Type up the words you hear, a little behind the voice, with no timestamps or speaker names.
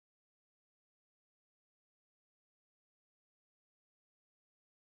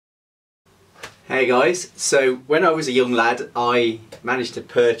Hey guys, so when I was a young lad I managed to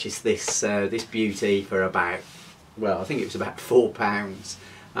purchase this this beauty for about, well, I think it was about £4.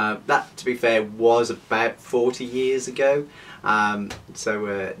 That, to be fair, was about 40 years ago,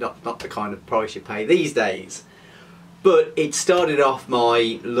 so not the kind of price you pay these days. But it started off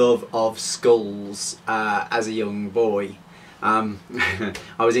my love of skulls as a young boy. I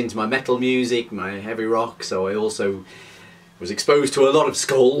was into my metal music, my heavy rock, so I also was exposed to a lot of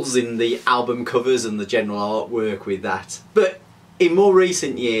skulls in the album covers and the general artwork with that. But in more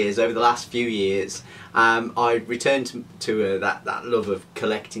recent years, over the last few years, I returned to that love of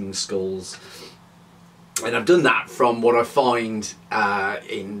collecting skulls. And I've done that from what I find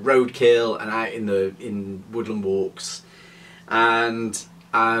in roadkill and out in woodland walks, and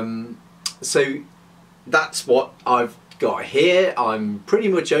so that's what I've got here. I'm pretty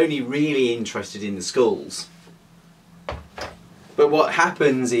much only really interested in the skulls. But what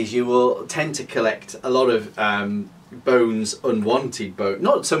happens is you will tend to collect a lot of bones, unwanted bones.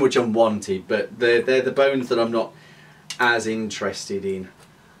 Not so much unwanted, but they're the bones that I'm not as interested in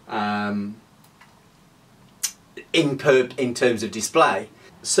terms of display.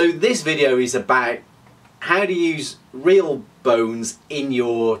 So this video is about how to use real bones in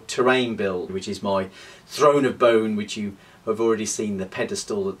your terrain build, which is my throne of bone, which you have already seen the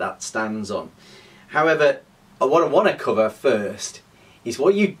pedestal that stands on. However, what I want to cover first is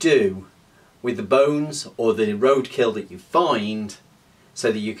what you do with the bones or the roadkill that you find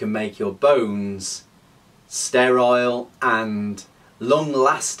so that you can make your bones sterile and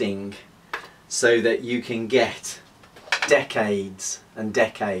long-lasting, so that you can get decades and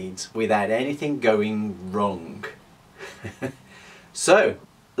decades without anything going wrong. So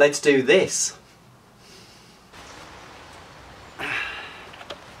let's do this.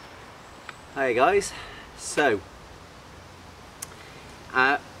 Hey guys, so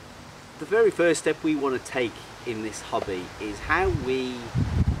the very first step we want to take in this hobby is how we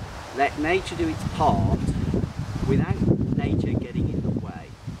let nature do its part without nature getting in the way.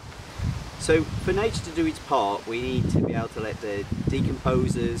 So for nature to do its part, we need to be able to let the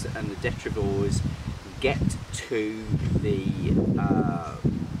decomposers and the detrivores get to the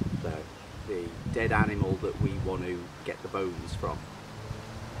dead animal that we want to get the bones from.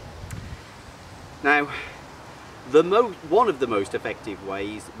 Now, one of the most effective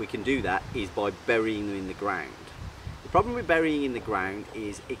ways we can do that is by burying them in the ground. The problem with burying in the ground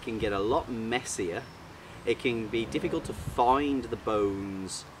is it can get a lot messier. It can be difficult to find the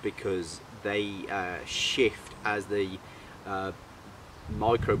bones because they shift as the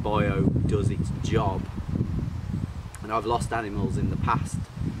microbiome does its job. And I've lost animals in the past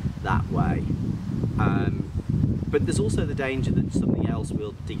that way. But there's also the danger that something else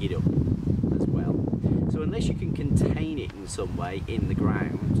will dig it up as well. So unless you can contain it in some way in the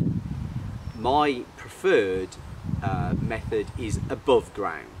ground, my preferred method is above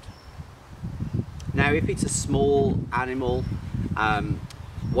ground. Now, if it's a small animal,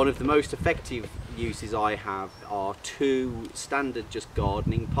 one of the most effective uses I have are two standard just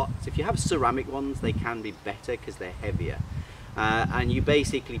gardening pots. If you have ceramic ones, they can be better because they're heavier. And you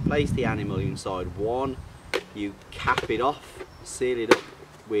basically place the animal inside one, you cap it off, seal it up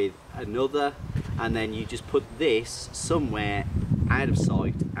with another, and then you just put this somewhere out of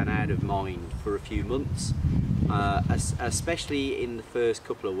sight and out of mind for a few months, especially in the first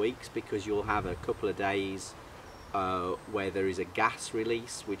couple of weeks, because you'll have a couple of days where there is a gas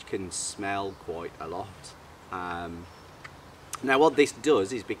release which can smell quite a lot. Now what this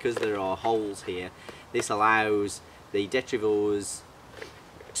does is, because there are holes here, this allows the detrivores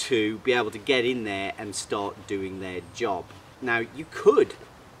to be able to get in there and start doing their job. Now you could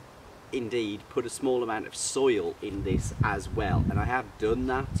indeed put a small amount of soil in this as well, and I have done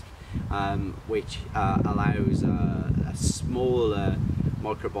that, which allows a smaller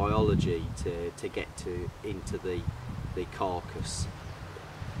microbiology to get into the carcass.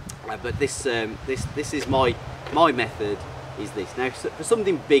 But this is my method is this. Now for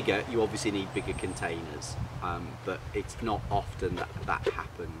something bigger you obviously need bigger containers, but it's not often that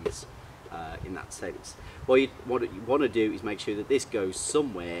happens in that sense. What you want to do is make sure that this goes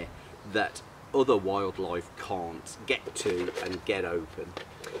somewhere that other wildlife can't get to and get open.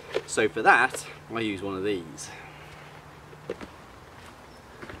 So for that I use one of these.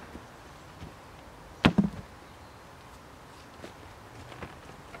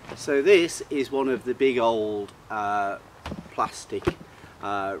 So this is one of the big old plastic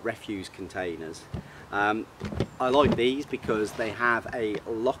refuse containers. I like these because they have a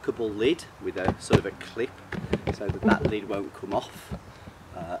lockable lid with a sort of a clip, so that lid won't come off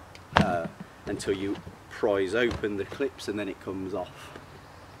until you prise open the clips, and then it comes off.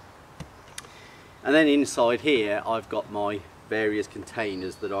 And then inside here I've got my various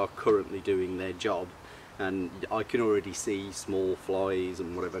containers that are currently doing their job, and I can already see small flies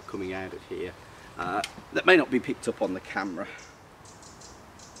and whatever coming out of here that may not be picked up on the camera.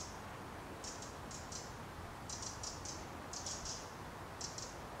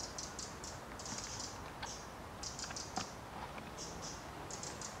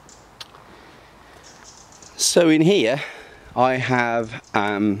 So in here I have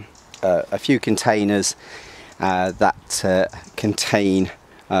a few containers that contain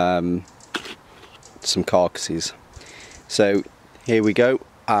some carcasses. So here we go.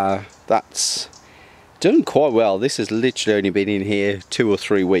 That's done quite well. This has literally only been in here 2 or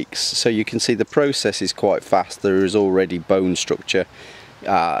 3 weeks, so you can see the process is quite fast. There is already bone structure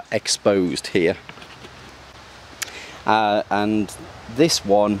exposed here, and this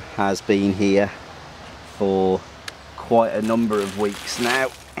one has been here for quite a number of weeks now,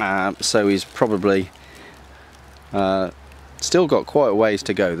 so he's probably still got quite a ways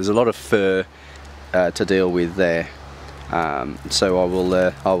to go. There's a lot of fur to deal with there, so I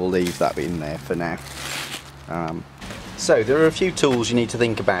will leave that in there for now. So there are a few tools you need to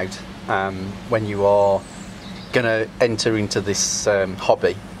think about when you are going to enter into this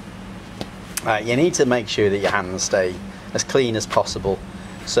hobby. You need to make sure that your hands stay as clean as possible.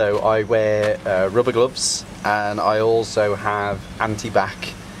 So I wear rubber gloves, and I also have anti-bac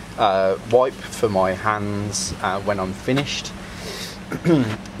wipe for my hands when I'm finished.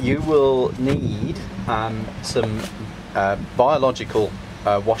 You will need some biological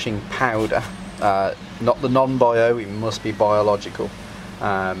washing powder, not the non-bio, it must be biological,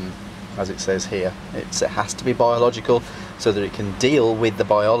 as it says here. It has to be biological so that it can deal with the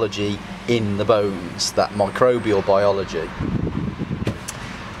biology in the bones, that microbial biology.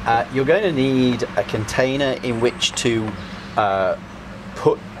 You're going to need a container in which to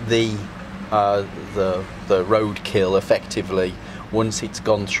put the roadkill effectively once it's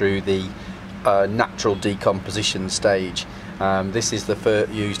gone through the natural decomposition stage. This is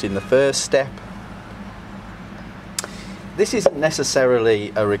used in the first step. This isn't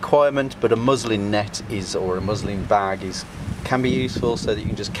necessarily a requirement, but a muslin net or a muslin bag can be useful, so that you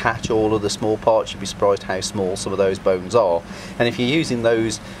can just catch all of the small parts. You'd be surprised how small some of those bones are. And if you're using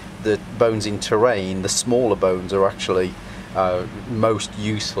the bones in terrain, the smaller bones are actually most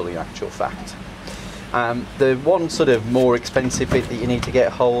useful in actual fact. The one sort of more expensive bit that you need to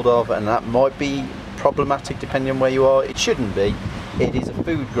get hold of, and that might be problematic depending on where you are, it shouldn't be, it is a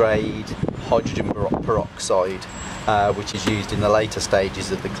food grade hydrogen peroxide, which is used in the later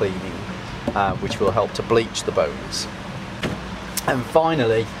stages of the cleaning, which will help to bleach the bones. And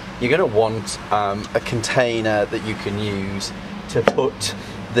finally, you're going to want a container that you can use to put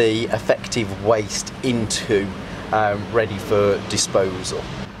the effective waste into, ready for disposal.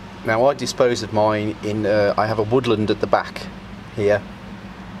 Now I dispose of mine in, I have a woodland at the back here,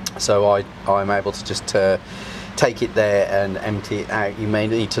 so I'm able to just take it there and empty it out. You may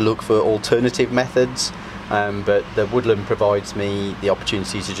need to look for alternative methods, but the woodland provides me the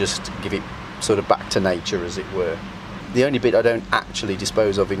opportunity to just give it sort of back to nature, as it were. The only bit I don't actually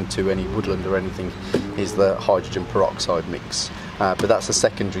dispose of into any woodland or anything is the hydrogen peroxide mix, but that's a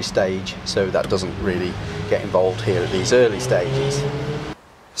secondary stage, so that doesn't really get involved here at these early stages.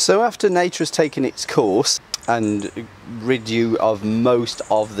 So after nature has taken its course and rid you of most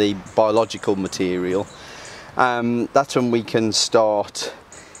of the biological material, that's when we can start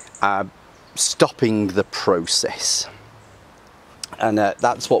stopping the process. And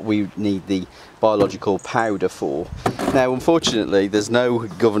that's what we need the biological powder for. Now unfortunately there's no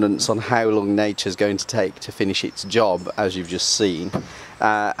governance on how long nature's going to take to finish its job, as you've just seen,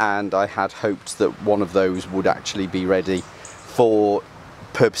 and I had hoped that one of those would actually be ready for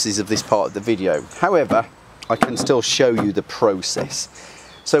purposes of this part of the video. However, I can still show you the process.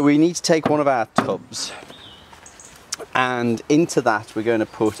 So we need to take one of our tubs, and into that we're going to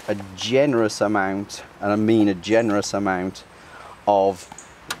put a generous amount, and I mean a generous amount, of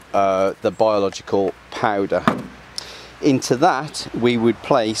the biological powder. Into that we would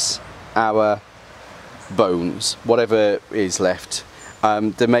place our bones, whatever is left.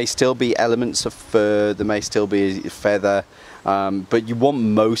 There may still be elements of fur, there may still be feather, but you want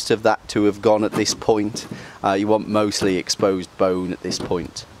most of that to have gone at this point. You want mostly exposed bone at this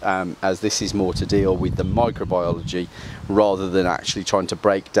point, as this is more to deal with the microbiology rather than actually trying to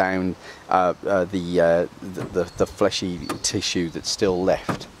break down the fleshy tissue that's still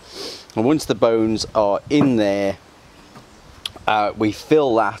left. And once the bones are in there, we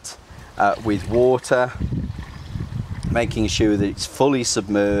fill that with water, making sure that it's fully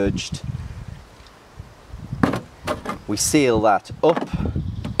submerged. We seal that up.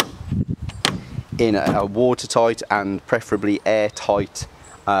 in a watertight and preferably airtight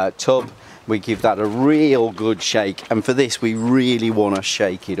tub. We give that a real good shake, and for this we really want to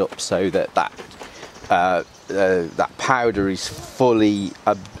shake it up so that that powder is fully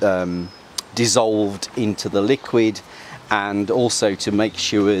dissolved into the liquid, and also to make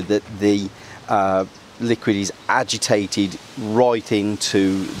sure that the liquid is agitated right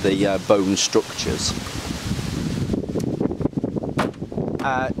into the bone structures.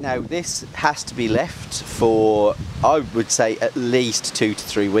 Now this has to be left for, I would say, at least 2 to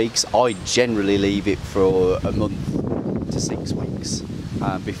 3 weeks. I generally leave it for a month to 6 weeks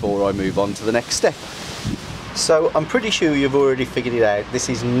before I move on to the next step. So I'm pretty sure you've already figured it out. This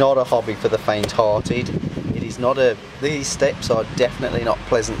is not a hobby for the faint-hearted. It is not a. These steps are definitely not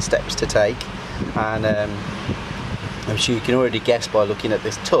pleasant steps to take, and I'm sure you can already guess by looking at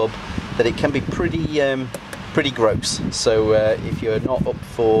this tub that it can be pretty gross. So if you're not up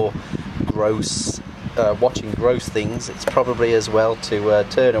for watching gross things, it's probably as well to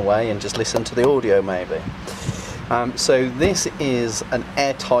turn away and just listen to the audio maybe. So this is an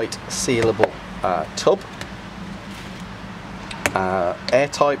airtight sealable tub.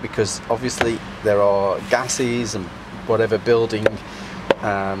 Airtight because obviously there are gases and whatever building,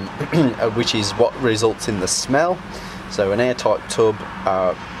 which is what results in the smell. So an airtight tub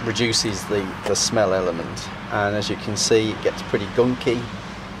reduces the smell element, and as you can see it gets pretty gunky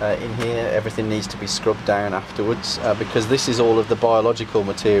in here. Everything needs to be scrubbed down afterwards because this is all of the biological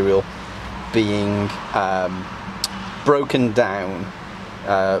material being broken down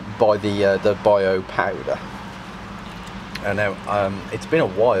by the bio powder. And now it's been a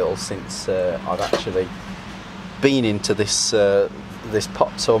while since I've actually been into this this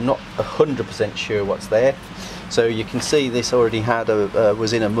pot, so I'm not 100% sure what's there. So you can see this already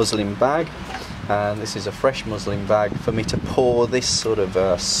was in a muslin bag, and this is a fresh muslin bag for me to pour this sort of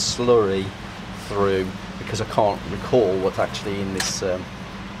slurry through, because I can't recall what's actually in this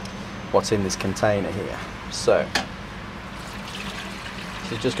what's in this container here. So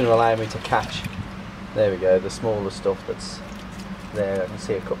it's just going to allow me to catch, there we go, the smaller stuff that's there. I can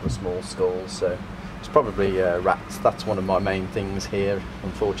see a couple of small skulls, so it's probably rats. That's one of my main things here.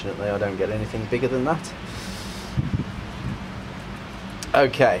 Unfortunately I don't get anything bigger than that.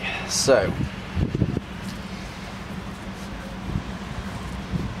 Okay, so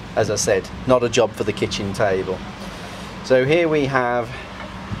as I said, not a job for the kitchen table. So here we have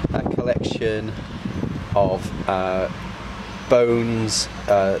a collection of bones.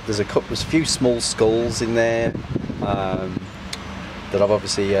 There's a few small skulls in there that I've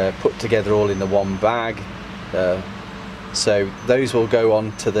obviously put together all in the one bag. So those will go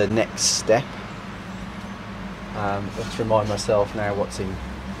on to the next step. Let's remind myself now what's in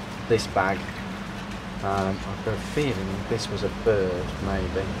this bag. I've got a feeling this was a bird,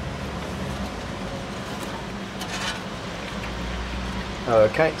 maybe.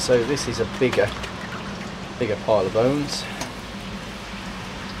 Okay, so this is a bigger pile of bones.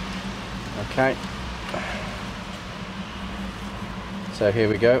 Okay, so here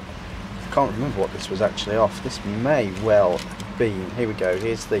we go. I can't remember what this was actually off. This may well have been. Here we go.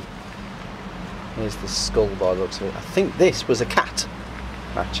 Here's the skull by the looks of it. I think this was a cat,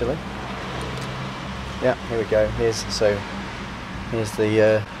 actually. Yeah, here we go. Here's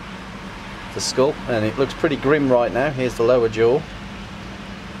the skull, and it looks pretty grim right now. Here's the lower jaw.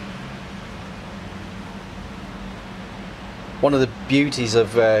 One of the beauties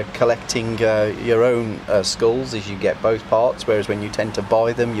of collecting your own skulls is you get both parts, whereas when you tend to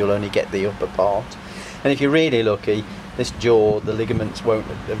buy them you'll only get the upper part. And if you're really lucky, this jaw, the ligaments won't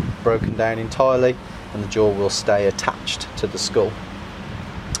have broken down entirely, and the jaw will stay attached to the skull.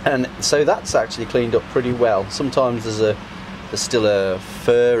 And so that's actually cleaned up pretty well. Sometimes there's still a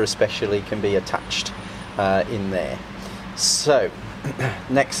fur, especially, can be attached in there. So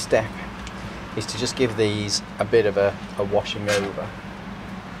next step is to just give these a bit of a washing over.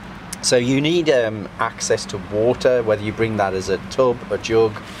 So you need access to water, whether you bring that as a tub, a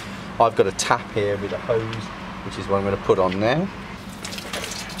jug. I've got a tap here with a hose, which is what I'm going to put on now.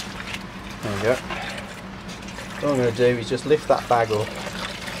 There we go. What I'm going to do is just lift that bag up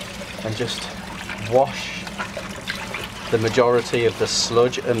and just wash the majority of the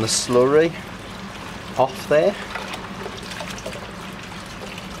sludge and the slurry off there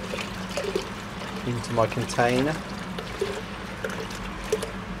into my container.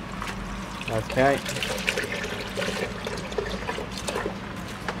 Okay,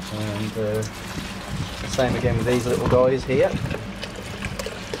 and same again with these little guys here.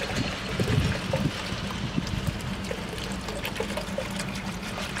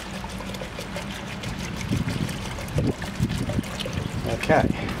 Okay,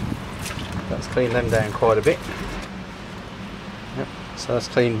 Let's clean them down quite a bit. Yep. So let's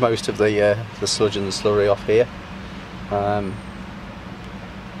clean most of the sludge and the slurry off here.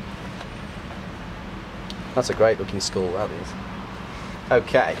 That's a great looking skull, that is.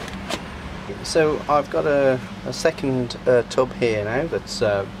 Okay, so I've got a second tub here now that's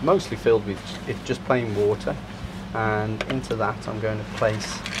mostly filled with just plain water, and into that I'm going to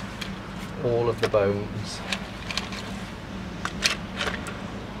place all of the bones.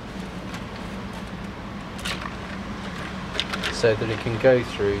 So that it can go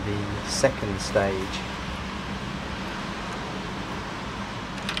through the second stage.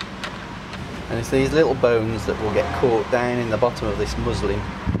 And it's these little bones that will get caught down in the bottom of this muslin,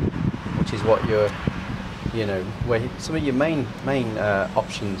 which is what your, you know, where some of your main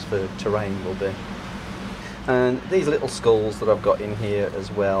options for terrain will be. And these little skulls that I've got in here as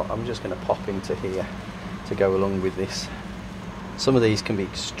well, I'm just going to pop into here to go along with this. Some of these can be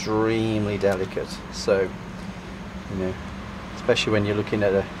extremely delicate, so, you know, especially when you're looking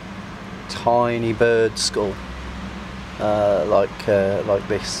at a tiny bird skull like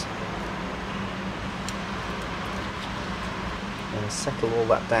this. And settle all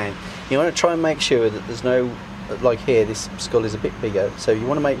that down. You want to try and make sure that there's no, like here, this skull is a bit bigger, so you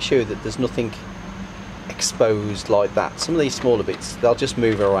want to make sure that there's nothing exposed like that. Some of these smaller bits, they'll just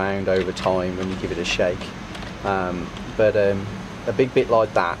move around over time when you give it a shake. But a big bit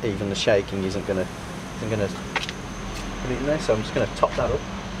like that, even the shaking isn't gonna put it in there, so I'm just going to top that up.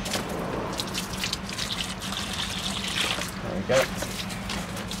 There we go.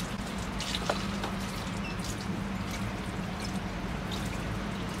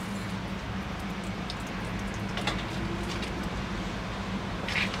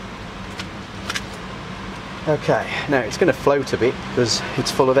 Okay, now it's going to float a bit because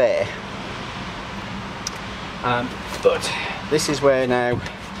it's full of air. But this is where now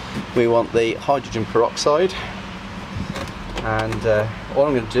we want the hydrogen peroxide. And all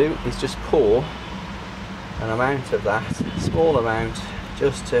I'm going to do is just pour an amount of that, small amount,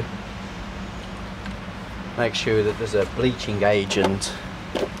 just to make sure that there's a bleaching agent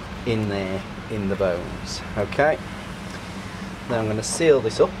in there in the bones. Okay, now I'm going to seal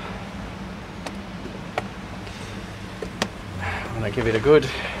this up. I'm going to give it a good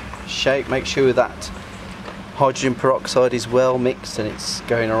shake, make sure that hydrogen peroxide is well mixed and it's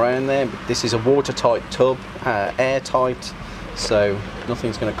going around there. This is a watertight tub, airtight, so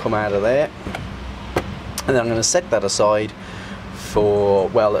nothing's going to come out of there. And then I'm going to set that aside for,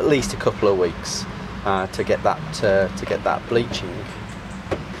 well, at least a couple of weeks to get that bleaching.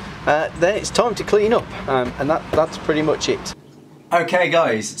 Then it's time to clean up, and that's pretty much it. Okay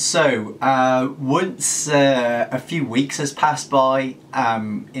guys, so once a few weeks has passed by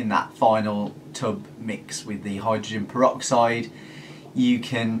in that final tub mix with the hydrogen peroxide, you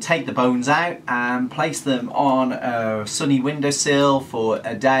can take the bones out and place them on a sunny windowsill for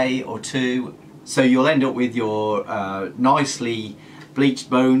a day or two. So you'll end up with your nicely bleached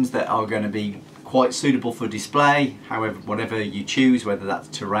bones that are going to be quite suitable for display, however, whatever you choose, whether that's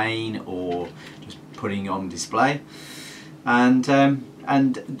terrain or just putting on display. And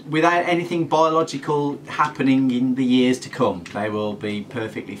without anything biological happening in the years to come, they will be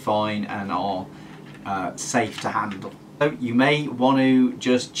perfectly fine and are safe to handle. So you may want to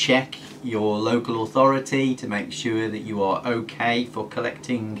just check your local authority to make sure that you are okay for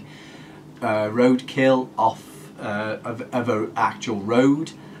collecting roadkill off of an actual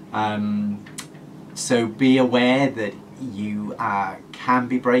road. So be aware that you can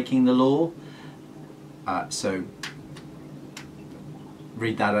be breaking the law. So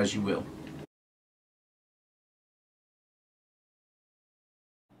read that as you will.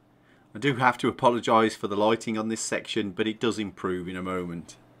 I do have to apologise for the lighting on this section, but it does improve in a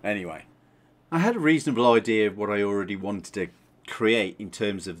moment. Anyway, I had a reasonable idea of what I already wanted to create in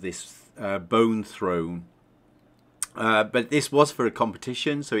terms of this bone throne. But this was for a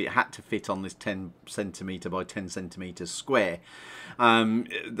competition, so it had to fit on this 10 centimetre by 10 centimetres square.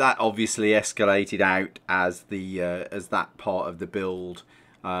 That obviously escalated out as that part of the build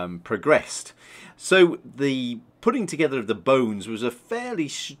progressed. So the putting together of the bones was a fairly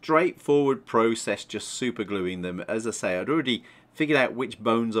straightforward process, just super gluing them. As I say, I'd already figured out which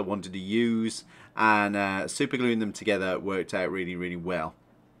bones I wanted to use, and super gluing them together worked out really, really well.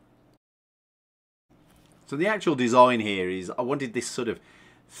 So the actual design here is, I wanted this sort of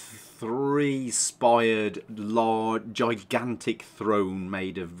three-spired, large, gigantic throne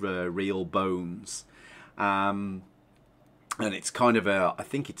made of real bones. And it's kind of I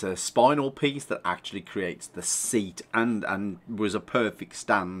think it's a spinal piece that actually creates the seat, and was a perfect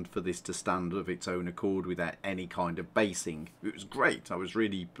stand for this to stand of its own accord without any kind of basing. It was great. I was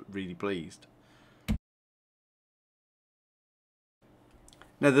really pleased.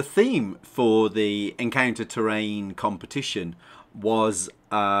 Now the theme for the Encounter Terrain competition was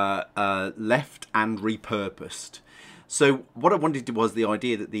left and repurposed. So what I wanted was the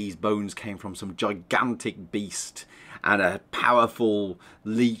idea that these bones came from some gigantic beast, and a powerful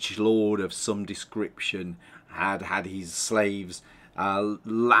leech lord of some description had his slaves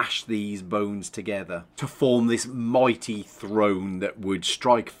lash these bones together to form this mighty throne that would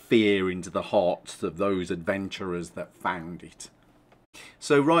strike fear into the hearts of those adventurers that found it.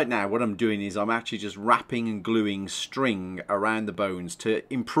 So right now what I'm doing is I'm actually just wrapping and gluing string around the bones to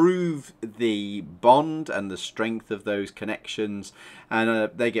improve the bond and the strength of those connections,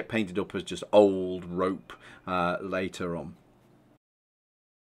 and they get painted up as just old rope later on.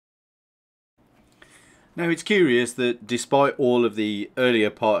 Now it's curious that despite all of the earlier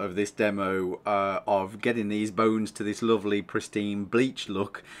part of this demo of getting these bones to this lovely pristine bleach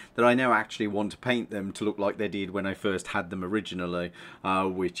look, that I now actually want to paint them to look like they did when I first had them originally,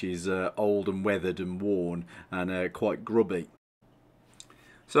 which is old and weathered and worn and quite grubby.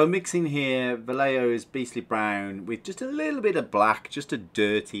 So I'm mixing here Vallejo's Beastly Brown with just a little bit of black, just to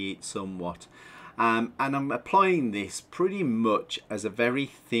dirty it somewhat. And I'm applying this pretty much as a very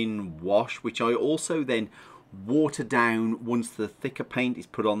thin wash, which I also then water down once the thicker paint is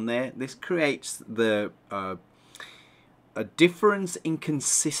put on there. This creates a difference in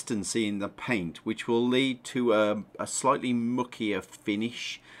consistency in the paint, which will lead to a slightly muckier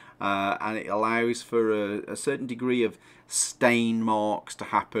finish, and it allows for a certain degree of stain marks to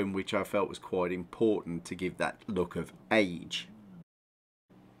happen, which I felt was quite important to give that look of age.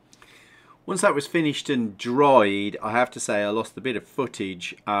 Once that was finished and dried, I have to say I lost a bit of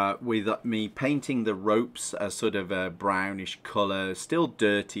footage with me painting the ropes a sort of a brownish colour, still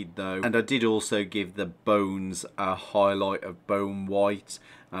dirtied though, and I did also give the bones a highlight of bone white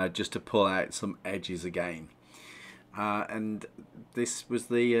just to pull out some edges again. And this was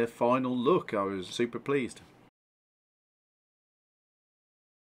the final look. I was super pleased.